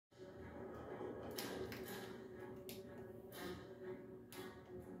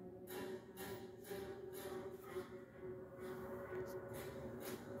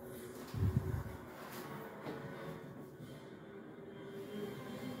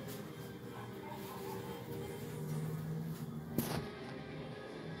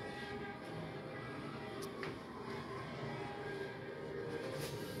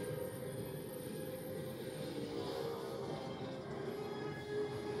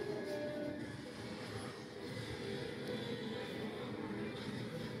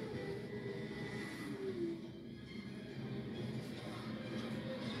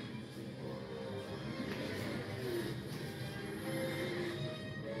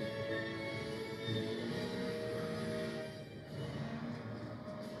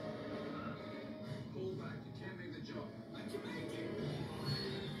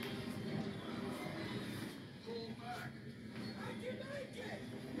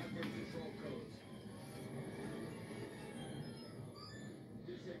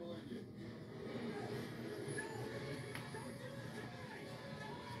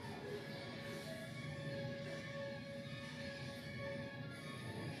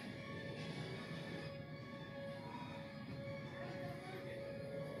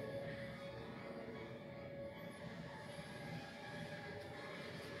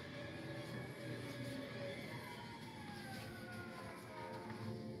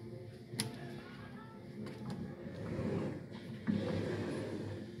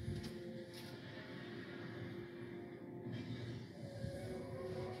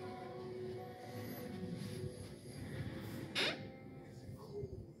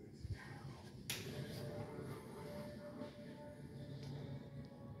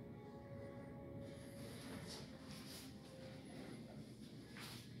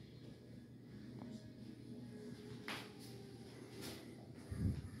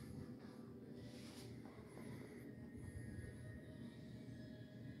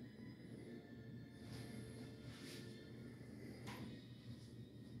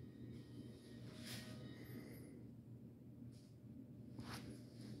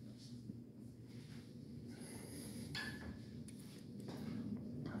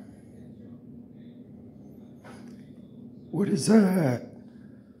What is that?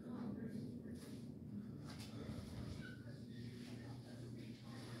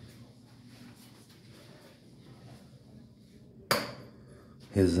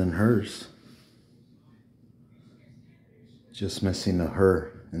 His and hers. Just missing a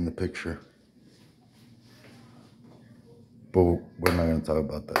her in the picture. But we're not going to talk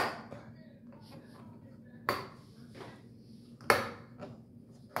about that.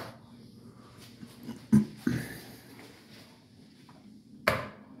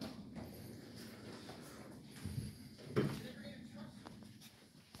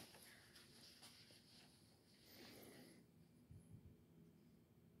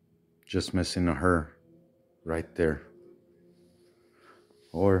 Just missing a her right there.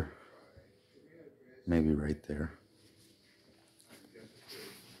 Or maybe right there.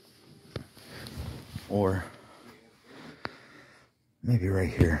 Or maybe right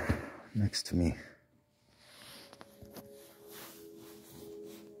here next to me.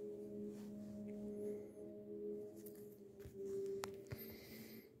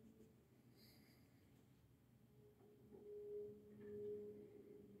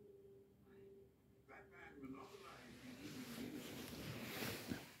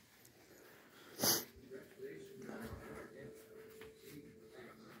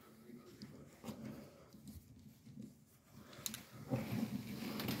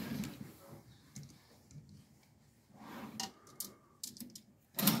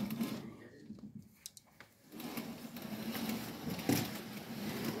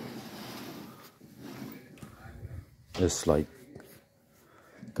 It's like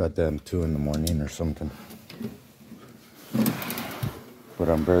goddamn 2 in the morning or something. But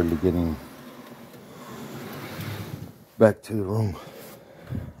I'm barely getting back to the room.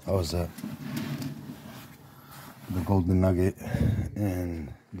 I was at the Golden Nugget,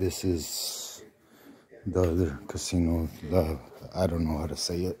 and this is the other casino, I don't know how to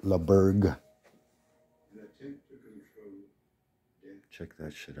say it, La Berg. Check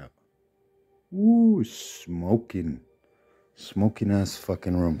that shit out. Ooh, smoking ass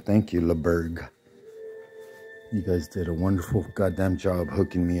fucking room. Thank you, La Berg. You guys did a wonderful goddamn job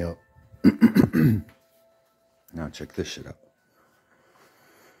hooking me up. Now check this shit out.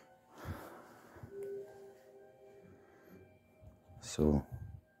 So,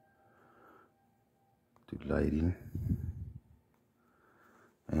 do lighting,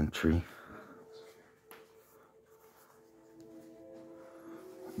 entry.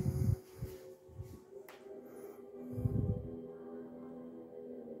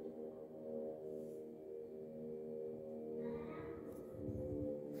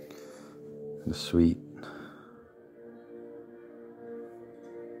 The suite.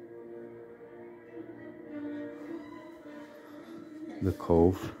 The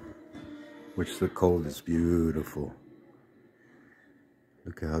cove, which the cove is beautiful.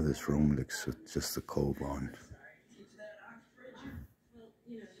 Look at how this room looks with just the cove on.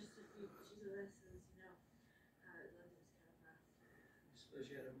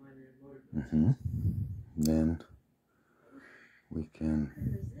 Then we can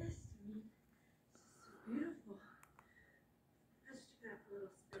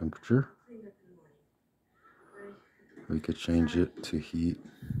temperature. We could change it to heat,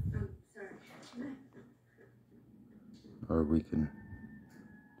 or we can,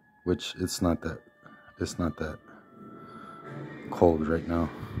 which it's not that cold right now.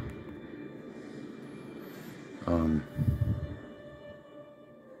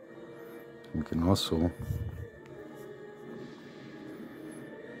 We can also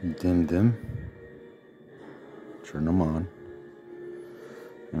dim them, turn them on,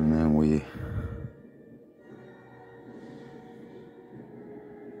 and then we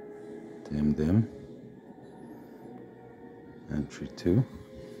dim them. Entry 2.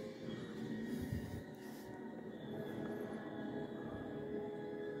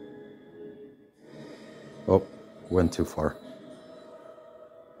 Oh, went too far.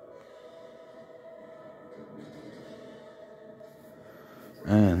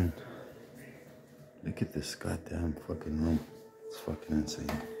 And look at this goddamn fucking room. It's fucking insane.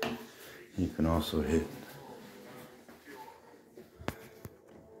 You can also hit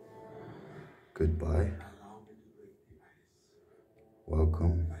goodbye,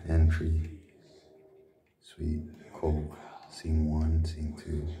 welcome, entry, suite, cove, scene 1, scene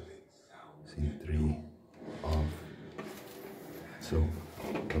 2, scene 3, off. So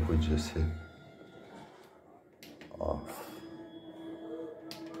if we just hit off,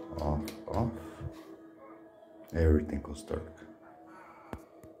 off, off, everything goes dark.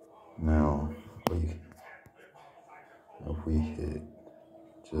 Now if we hit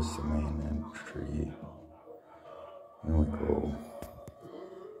just the main entry, Then we go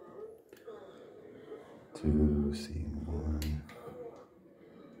to scene 1.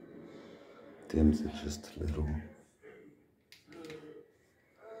 Dims it just a little.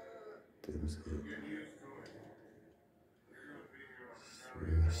 Dims it.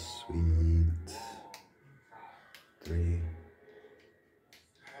 Sweet. 3,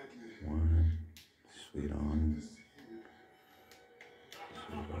 1. Sweet on.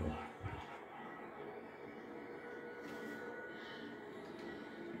 Sweet off.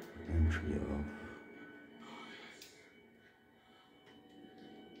 Entry off.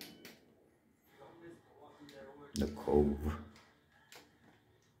 The Cove.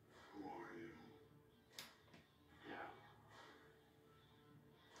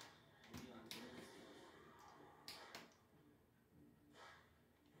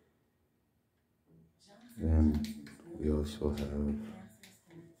 Then we also have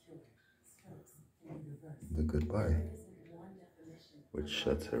the Goodbye, which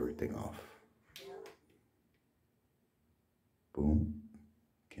shuts everything off. Boom.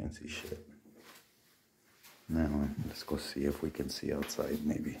 Can't see shit. Now, let's go see if we can see outside,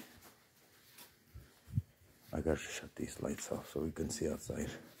 maybe. I gotta shut these lights off so we can see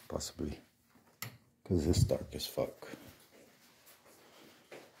outside, possibly. Because it's dark as fuck.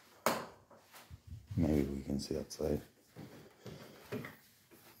 Maybe we can see outside.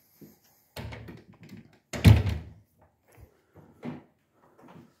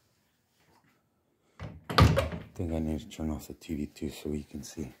 I think I need to turn off the TV too so we can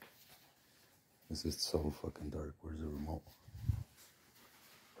see. This is so fucking dark. Where's the remote?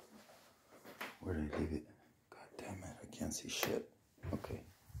 Where did I leave it? God damn it, I can't see shit. Okay.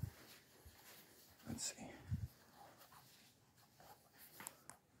 Let's see.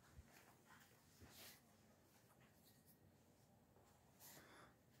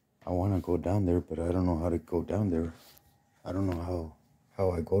 I want to go down there, but I don't know how to go down there. I don't know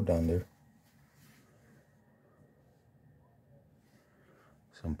how I go down there.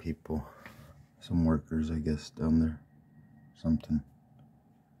 Some people, some workers, I guess, down there. Something.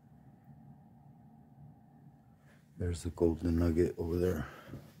 There's the golden nugget over there.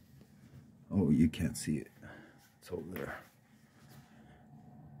 Oh, you can't see it. It's over there.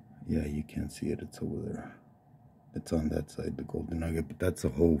 Yeah, you can't see it. It's over there. It's on that side, the golden nugget. But that's a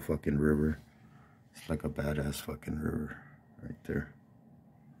whole fucking river. It's like a badass fucking river right there.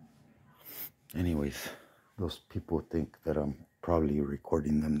 Anyways, those people think that I'm probably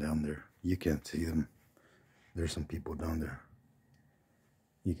recording them down there. You can't see them. There's some people down there.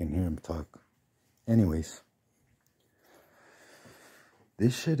 You can hear them talk. Anyways,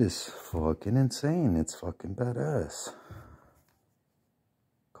 this shit is fucking insane. It's fucking badass.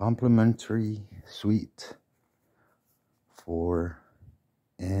 Complimentary suite for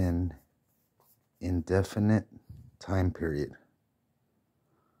an indefinite time period.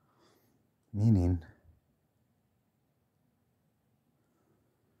 Meaning,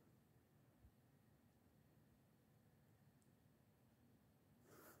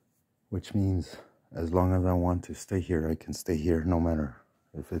 which means as long as I want to stay here, I can stay here no matter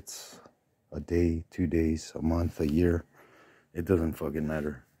if it's a day, 2 days, a month, a year. It doesn't fucking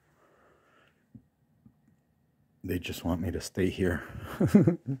matter. They just want me to stay here.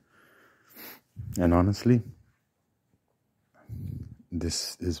 And honestly,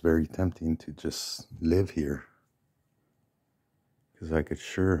 this is very tempting to just live here. Because I could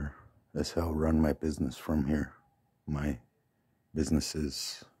sure as hell run my business from here. My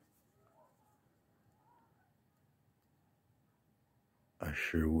businesses. I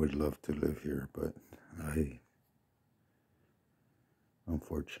sure would love to live here, but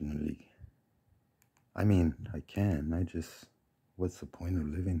unfortunately, I mean, I can. What's the point of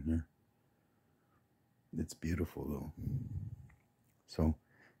living here? It's beautiful though. So,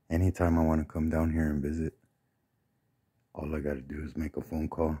 anytime I want to come down here and visit, all I got to do is make a phone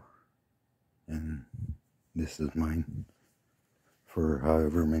call. And this is mine for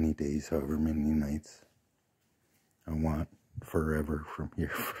however many days, however many nights I want, forever from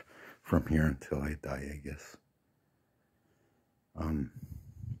here until I die, I guess.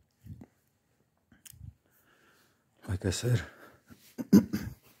 Like I said,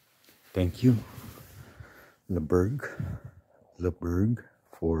 thank you, LeBerg,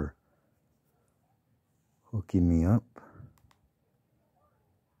 for hooking me up.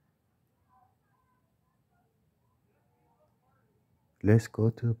 Let's go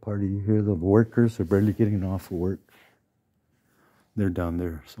to the party. You hear the workers are barely getting off of work. They're down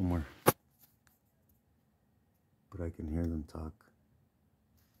there somewhere. But I can hear them talk.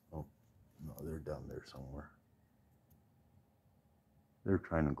 Oh, no, they're down there somewhere. They're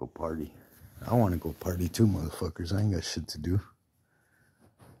trying to go party. I want to go party too, motherfuckers. I ain't got shit to do.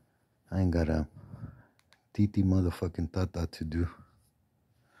 I ain't got a titi motherfucking tata to do.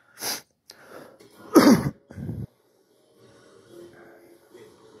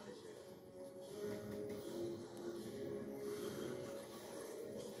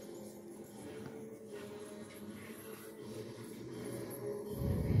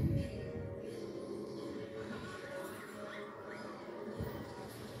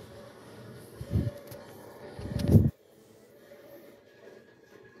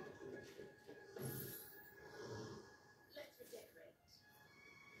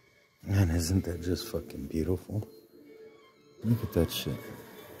 Man, isn't that just fucking beautiful? Look at that shit.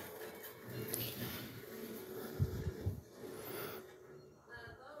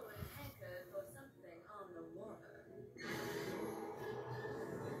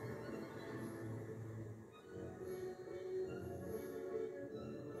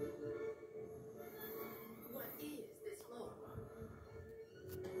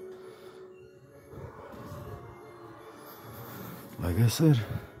 Like I said,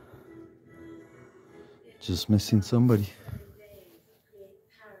 just missing somebody.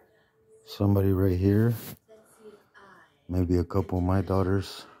 Somebody right here. Maybe a couple of my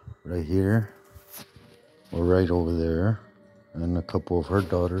daughters right here. Or right over there. And a couple of her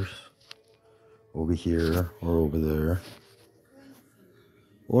daughters over here or over there.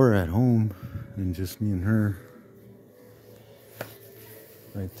 Or at home. And just me and her.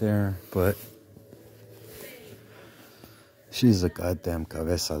 Right there. But she's a goddamn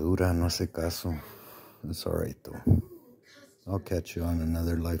cabeza dura, no hace caso. It's alright though. I'll catch you on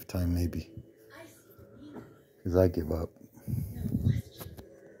another lifetime maybe. Because I give up.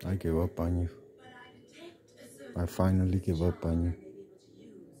 I give up on you. I finally give up on you.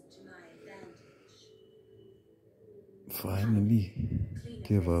 Finally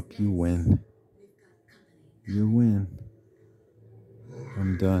give up. You win. You win.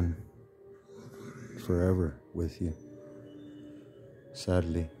 I'm done. Forever with you.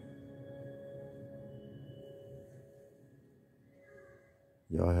 Sadly.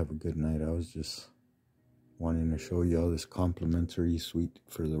 Y'all have a good night. I was just wanting to show y'all this complimentary suite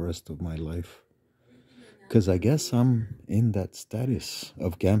for the rest of my life. Because I guess I'm in that status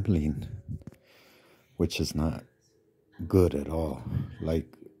of gambling. Which is not good at all.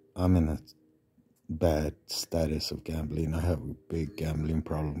 Like, I'm in a bad status of gambling. I have a big gambling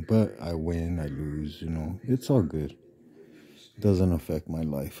problem. But I win, I lose, you know. It's all good. Doesn't affect my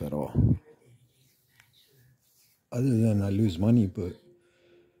life at all. Other than I lose money, but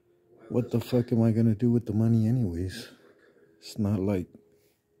what the fuck am I gonna do with the money anyways? It's not like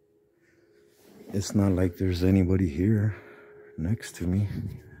there's anybody here next to me.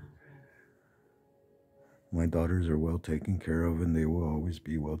 My daughters are well taken care of, and they will always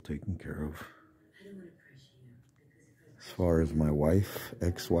be well taken care of. As far as my wife,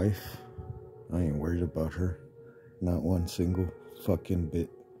 ex-wife, I ain't worried about her. Not one single fucking bit.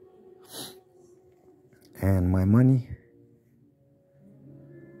 And my money,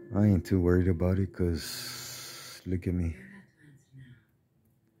 I ain't too worried about it, because look at me.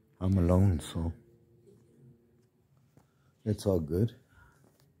 I'm alone, so it's all good.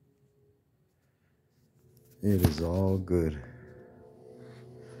 It is all good.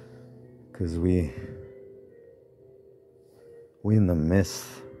 Because we in the midst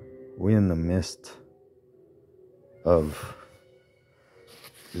of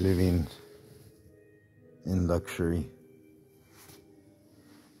living in luxury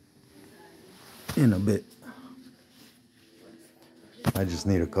in a bit. I just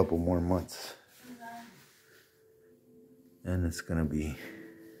need a couple more months. And it's gonna be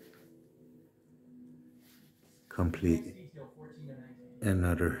complete and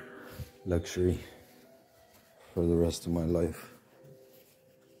utter luxury for the rest of my life.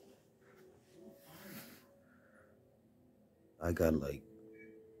 I got like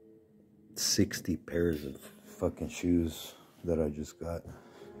 60 pairs of fucking shoes that I just got.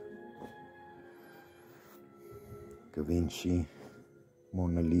 Da Vinci,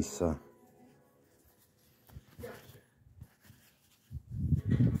 Mona Lisa.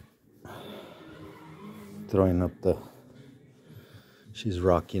 Throwing up she's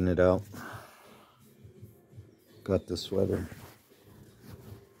rocking it out. Got the sweater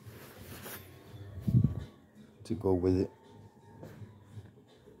to go with it.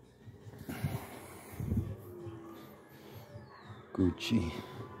 Gucci,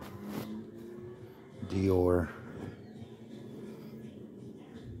 Dior.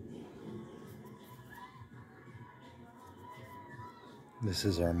 This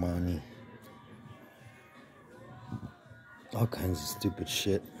is Armani. All kinds of stupid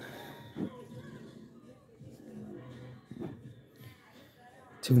shit.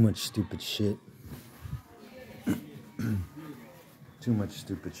 Too much stupid shit. Too much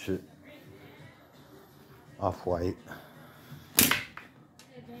stupid shit. Off-white.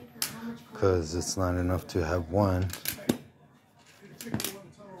 Because it's not enough to have one.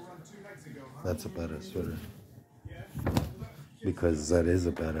 That's a badass sweater. Because that is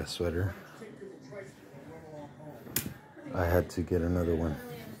a badass sweater. I had to get another one.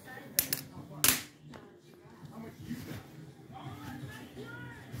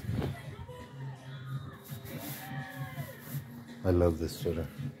 I love this sweater.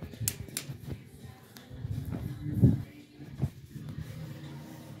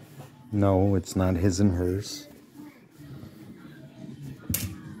 No, it's not his and hers.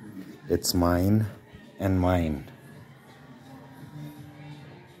 It's mine and mine.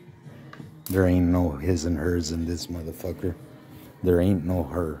 There ain't no his and hers in this motherfucker. There ain't no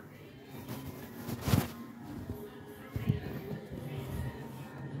her.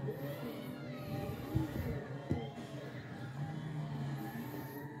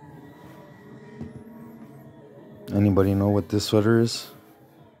 Anybody know what this sweater is?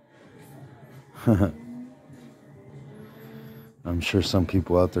 I'm sure some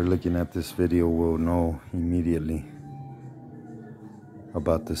people out there looking at this video will know immediately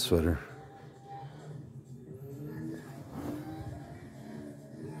about this sweater.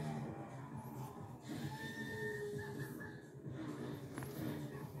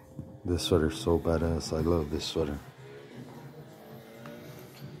 This sweater's so badass. I love this sweater.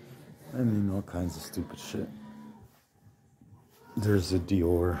 I mean, all kinds of stupid shit. There's a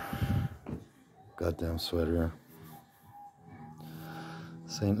Dior goddamn sweater.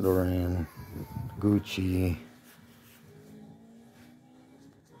 Saint Laurent, Gucci.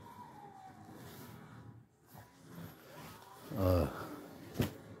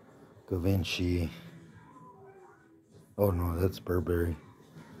 Givenchy. Oh no, that's Burberry.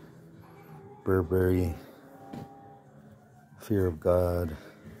 Burberry. Fear of God.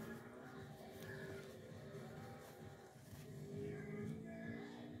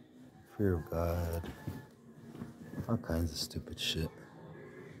 Fear of God. All kinds of stupid shit.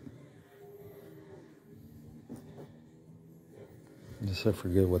 I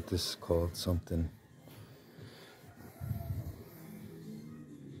forget what this is called. Something.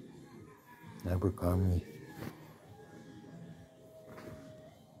 Abercrombie.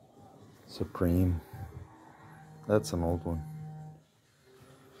 Supreme. That's an old one.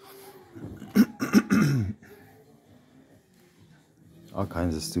 All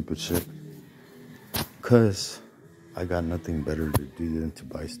kinds of stupid shit. Cause I got nothing better to do than to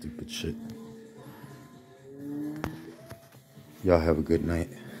buy stupid shit. Y'all have a good night.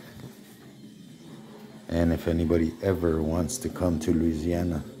 And if anybody ever wants to come to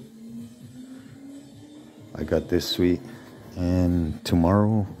Louisiana, I got this suite. And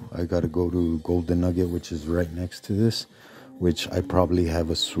tomorrow I gotta go to Golden Nugget, which is right next to this, which I probably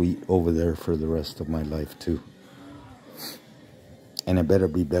have a suite over there for the rest of my life too. And it better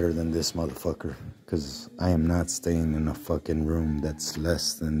be better than this motherfucker, because I am not staying in a fucking room that's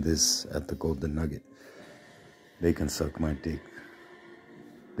less than this at the Golden Nugget. They can suck my dick.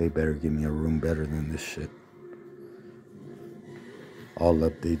 They better give me a room better than this shit. I'll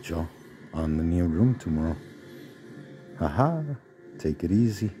update y'all on the new room tomorrow. Haha. Take it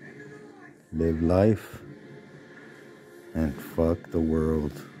easy. Live life. And fuck the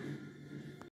world.